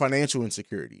a financial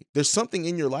insecurity, there's something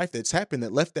in your life that's happened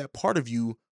that left that part of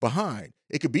you behind.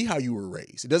 It could be how you were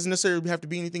raised. It doesn't necessarily have to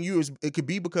be anything it could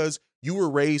be because you were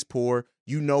raised poor,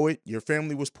 you know it, your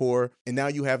family was poor, and now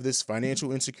you have this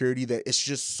financial insecurity that it's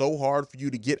just so hard for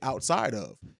you to get outside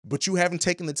of. But you haven't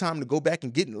taken the time to go back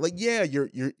and get it. Like, yeah,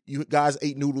 you guys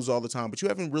ate noodles all the time, but you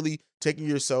haven't really taken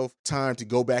yourself time to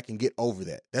go back and get over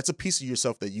that. That's a piece of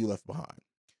yourself that you left behind.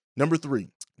 Number 3,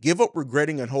 give up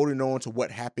regretting and holding on to what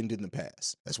happened in the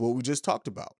past. That's what we just talked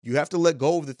about. You have to let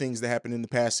go of the things that happened in the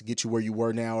past to get you where you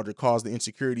were now or to cause the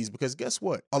insecurities, because guess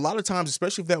what? A lot of times,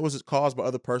 especially if that was caused by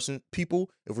other people,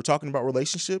 if we're talking about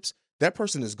relationships, that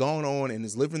person is gone on and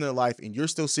is living their life, and you're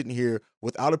still sitting here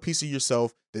without a piece of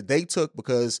yourself that they took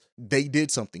because they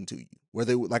did something to you.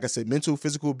 Whether, like I said, mental,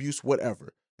 physical abuse,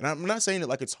 whatever. And I'm not saying it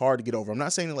like it's hard to get over. I'm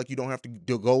not saying it like you don't have to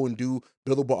go and do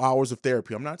billable hours of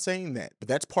therapy. I'm not saying that. But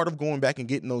that's part of going back and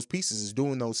getting those pieces, is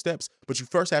doing those steps. But you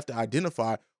first have to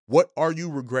identify, what are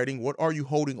you regretting? What are you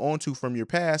holding on to from your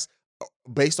past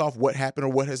based off what happened or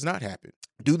what has not happened?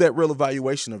 Do that real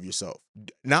evaluation of yourself.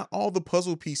 Not all the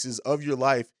puzzle pieces of your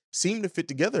life seem to fit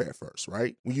together at first,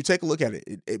 right? When you take a look at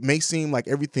it, it may seem like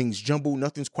everything's jumbled.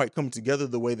 Nothing's quite coming together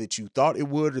the way that you thought it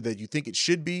would or that you think it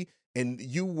should be. And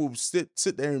you will sit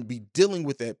there and be dealing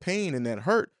with that pain and that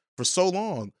hurt for so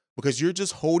long because you're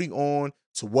just holding on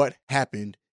to what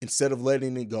happened instead of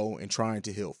letting it go and trying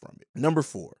to heal from it. Number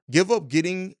 4, give up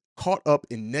getting caught up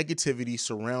in negativity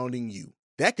surrounding you.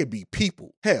 That could be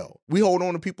people. Hell, we hold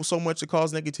on to people so much to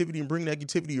cause negativity and bring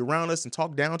negativity around us and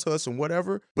talk down to us and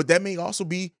whatever. But that may also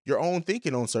be your own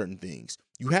thinking on certain things.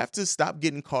 You have to stop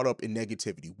getting caught up in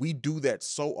negativity. We do that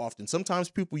so often. Sometimes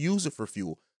people use it for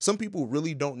fuel. Some people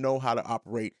really don't know how to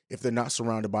operate if they're not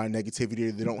surrounded by negativity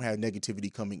or they don't have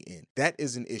negativity coming in. That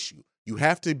is an issue. You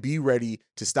have to be ready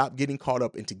to stop getting caught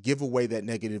up and to give away that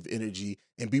negative energy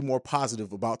and be more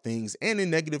positive about things and in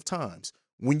negative times.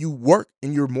 When you work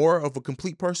and you're more of a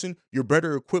complete person, you're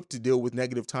better equipped to deal with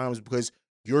negative times because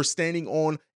you're standing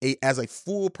on as a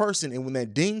full person. And when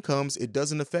that ding comes, it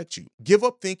doesn't affect you. Give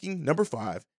up thinking. Number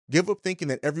 5, give up thinking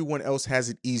that everyone else has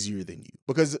it easier than you.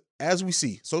 Because as we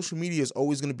see, social media is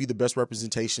always going to be the best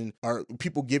representation, or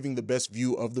people giving the best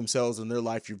view of themselves and their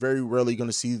life. You're very rarely going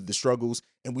to see the struggles.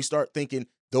 And we start thinking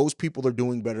those people are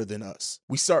doing better than us.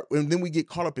 And then we get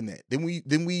caught up in that. Then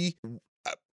we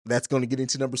that's going to get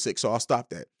into number 6. So I'll stop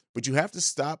that. But you have to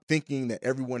stop thinking that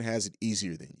everyone has it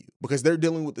easier than you, because they're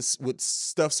dealing with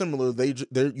stuff similar.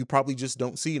 You probably just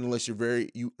don't see it unless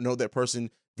you know that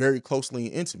person very closely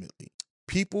and intimately.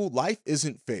 Life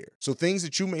isn't fair. So things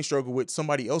that you may struggle with,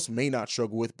 somebody else may not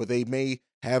struggle with, but they may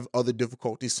have other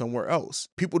difficulties somewhere else.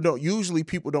 People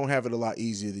don't have it a lot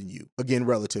easier than you. Again,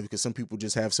 relative, because some people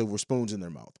just have silver spoons in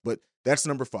their mouth. But that's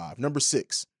number 5. Number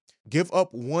 6, give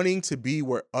up wanting to be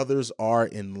where others are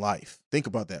in life. Think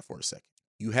about that for a second.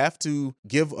 You have to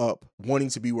give up wanting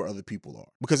to be where other people are,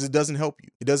 because it doesn't help you.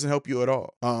 It doesn't help you at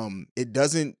all. It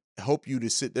doesn't help you to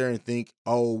sit there and think,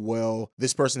 oh, well,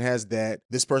 this person has that.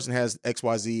 This person has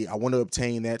XYZ. I want to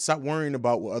obtain that. Stop worrying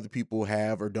about what other people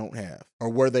have or don't have or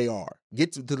where they are.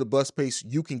 Get to the best place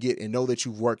you can get and know that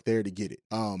you've worked there to get it.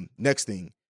 Next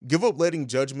thing. Give up letting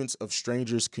judgments of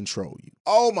strangers control you.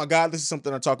 Oh my God, this is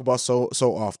something I talk about so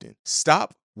often.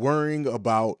 Stop worrying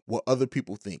about what other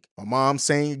people think. My mom's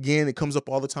saying again, it comes up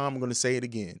all the time. I'm going to say it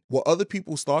again. What other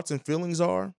people's thoughts and feelings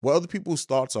are,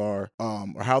 or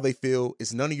how they feel,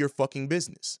 is none of your fucking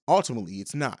business. Ultimately,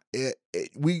 it's not.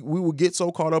 We will get so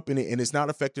caught up in it, and it's not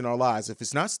affecting our lives. If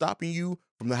it's not stopping you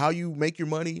from how you make your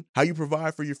money, how you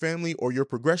provide for your family, or your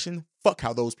progression, fuck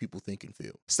how those people think and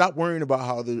feel. Stop worrying about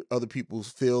how the other people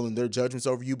feel and their judgments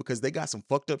over you, because they got some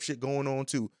fucked up shit going on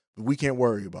too. But we can't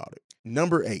worry about it.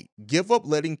 Number 8, give up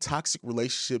letting toxic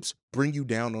relationships bring you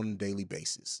down on a daily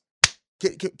basis.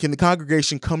 Can the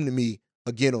congregation come to me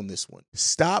again on this one?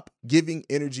 Stop giving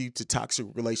energy to toxic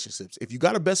relationships. If you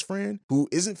got a best friend who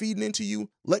isn't feeding into you,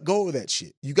 let go of that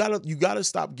shit. You gotta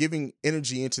stop giving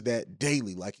energy into that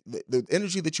daily. Like the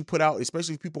energy that you put out,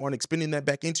 especially if people aren't expending that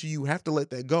back into you, have to let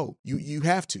that go. You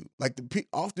have to. Like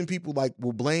often people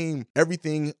will blame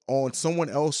everything on someone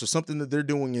else or something that they're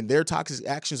doing, and their toxic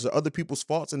actions are other people's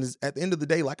faults. And at the end of the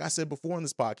day, like I said before in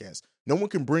this podcast, no one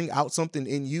can bring out something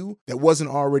in you that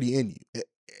wasn't already in you.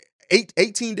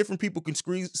 18 different people can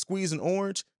squeeze an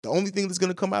orange. The only thing that's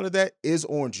going to come out of that is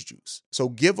orange juice. So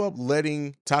give up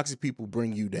letting toxic people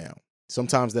bring you down.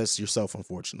 Sometimes that's yourself,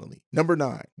 unfortunately. Number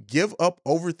 9, give up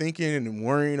overthinking and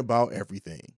worrying about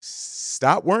everything.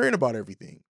 Stop worrying about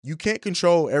everything. You can't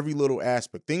control every little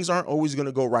aspect. Things aren't always going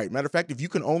to go right. Matter of fact, if you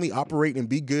can only operate and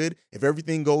be good, if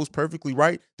everything goes perfectly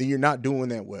right, then you're not doing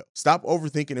that well. Stop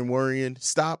overthinking and worrying.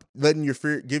 Stop letting your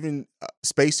fear, giving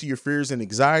space to your fears and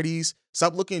anxieties.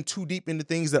 Stop looking too deep into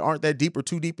things that aren't that deep, or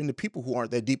too deep into people who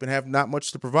aren't that deep and have not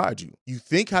much to provide you. You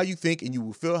think how you think, and you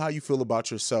will feel how you feel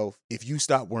about yourself if you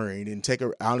stop worrying and take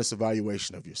an honest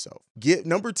evaluation of yourself. Get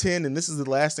number 10, and this is the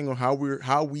last thing on how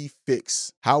we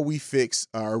fix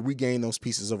or regain those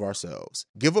pieces of ourselves.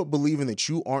 Give up believing that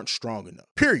you aren't strong enough.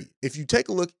 Period. If you take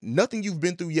a look, nothing you've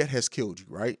been through yet has killed you,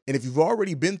 right? And if you've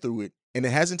already been through it and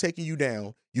it hasn't taken you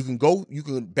down, you can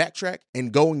backtrack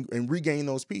and go and regain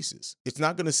those pieces. It's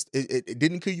not going to, it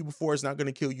didn't kill you before. It's not going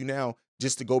to kill you now,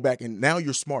 just to go back. And now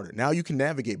you're smarter. Now you can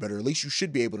navigate better. At least you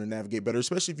should be able to navigate better,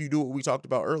 especially if you do what we talked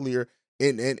about earlier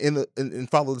and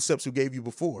follow the steps we gave you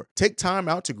before. Take time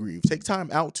out to grieve. Take time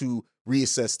out to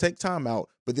reassess. Take time out,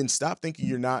 but then stop thinking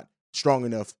you're not strong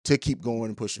enough to keep going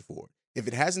and pushing forward. If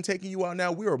it hasn't taken you out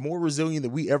now, we are more resilient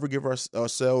than we ever give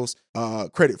ourselves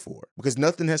credit for, because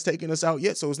nothing has taken us out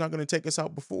yet, so it's not going to take us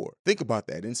out before. Think about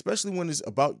that, and especially when it's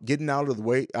about getting out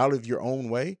of your own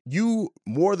way, you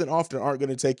more than often aren't going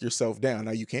to take yourself down.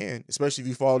 Now you can, especially if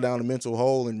you fall down a mental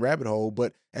hole and rabbit hole,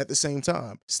 but at the same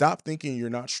time, stop thinking you're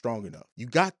not strong enough. You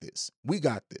got this. We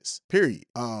got this. Period.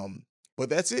 But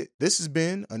that's it. This has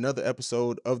been another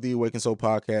episode of the Awaken Soul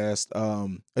podcast.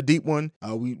 A deep one.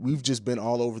 We've just been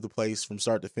all over the place from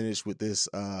start to finish with this.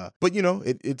 But you know,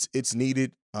 it's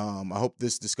needed. I hope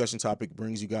this discussion topic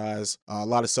brings you guys a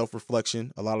lot of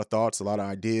self-reflection, a lot of thoughts, a lot of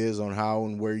ideas on how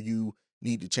and where you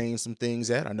need to change some things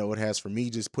at. I know it has for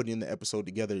me, just putting the episode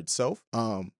together itself.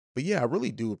 But yeah, I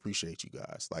really do appreciate you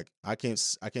guys. Like I can't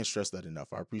stress that enough.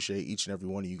 I appreciate each and every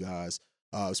one of you guys.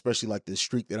 Especially like this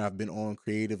streak that I've been on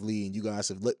creatively, and you guys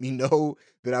have let me know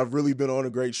that I've really been on a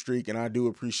great streak, and I do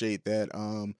appreciate that.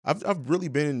 I've really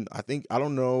been, I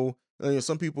don't know,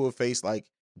 some people have faced like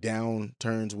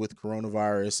downturns with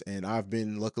coronavirus, and I've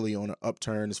been luckily on an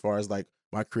upturn as far as like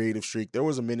my creative streak. There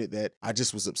was a minute that I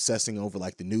just was obsessing over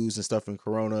like the news and stuff in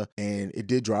Corona, and it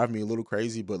did drive me a little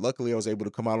crazy, but luckily I was able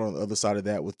to come out on the other side of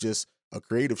that with just a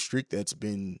creative streak that's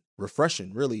been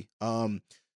refreshing, really.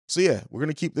 So yeah, we're going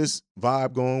to keep this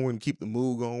vibe going. We're going to keep the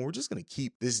mood going. We're just going to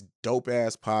keep this dope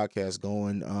ass podcast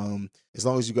going. As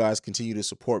long as you guys continue to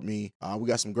support me. We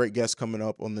got some great guests coming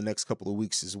up on the next couple of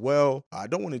weeks as well. I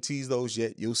don't want to tease those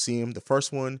yet. You'll see them. The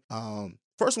first one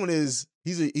is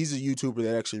he's a YouTuber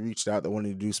that actually reached out that wanted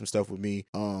to do some stuff with me.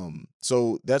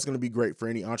 So that's going to be great for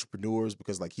any entrepreneurs,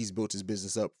 because like he's built his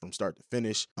business up from start to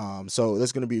finish. So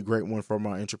that's going to be a great one for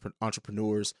my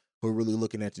entrepreneurs who are really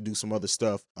looking at to do some other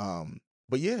stuff.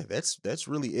 But yeah, that's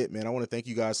really it, man. I want to thank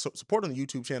you guys. Support on the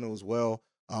YouTube channel as well,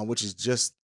 which is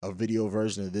just a video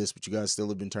version of this, but you guys still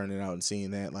have been turning out and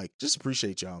seeing that. Like, just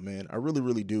appreciate y'all, man. I really,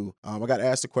 really do. I got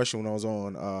asked a question when I was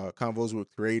on Convos with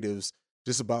Creatives,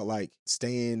 just about like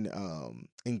staying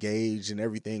engaged and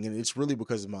everything. And it's really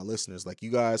because of my listeners. Like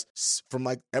you guys, from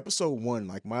like episode 1,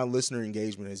 like my listener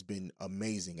engagement has been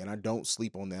amazing. And I don't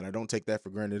sleep on that. I don't take that for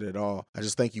granted at all. I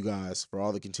just thank you guys for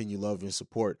all the continued love and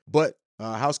support. But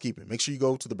housekeeping, make sure you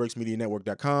go to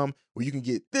thebreaksmedianetwork.com where you can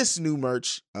get this new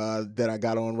merch that I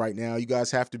got on right now. You guys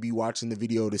have to be watching the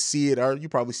video to see it, or you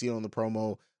probably see it on the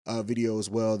promo video as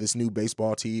well. This new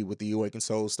baseball tee with the Awaken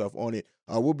Soul stuff on it.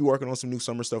 We'll be working on some new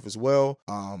summer stuff as well.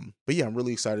 But yeah, I'm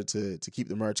really excited to keep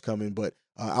the merch coming. But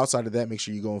outside of that, make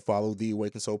sure you go and follow the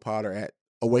Awaken Soul Pod or at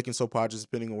Awaken Soul Pod, just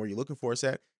depending on where you're looking for us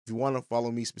at. If you want to follow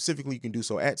me specifically, you can do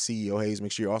so at CEO Hayes.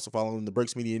 Make sure you're also following the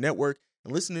Breaks Media Network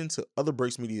and listening to other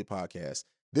Breaks Media podcasts.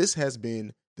 This has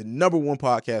been the #1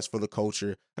 podcast for the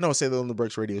culture. I know I say that on the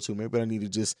Breaks Radio too, maybe I need to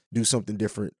just do something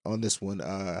different on this one.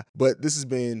 But this has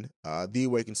been The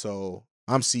Awakened Soul.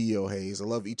 I'm CEO Hayes. I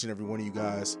love each and every one of you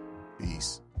guys.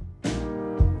 Peace.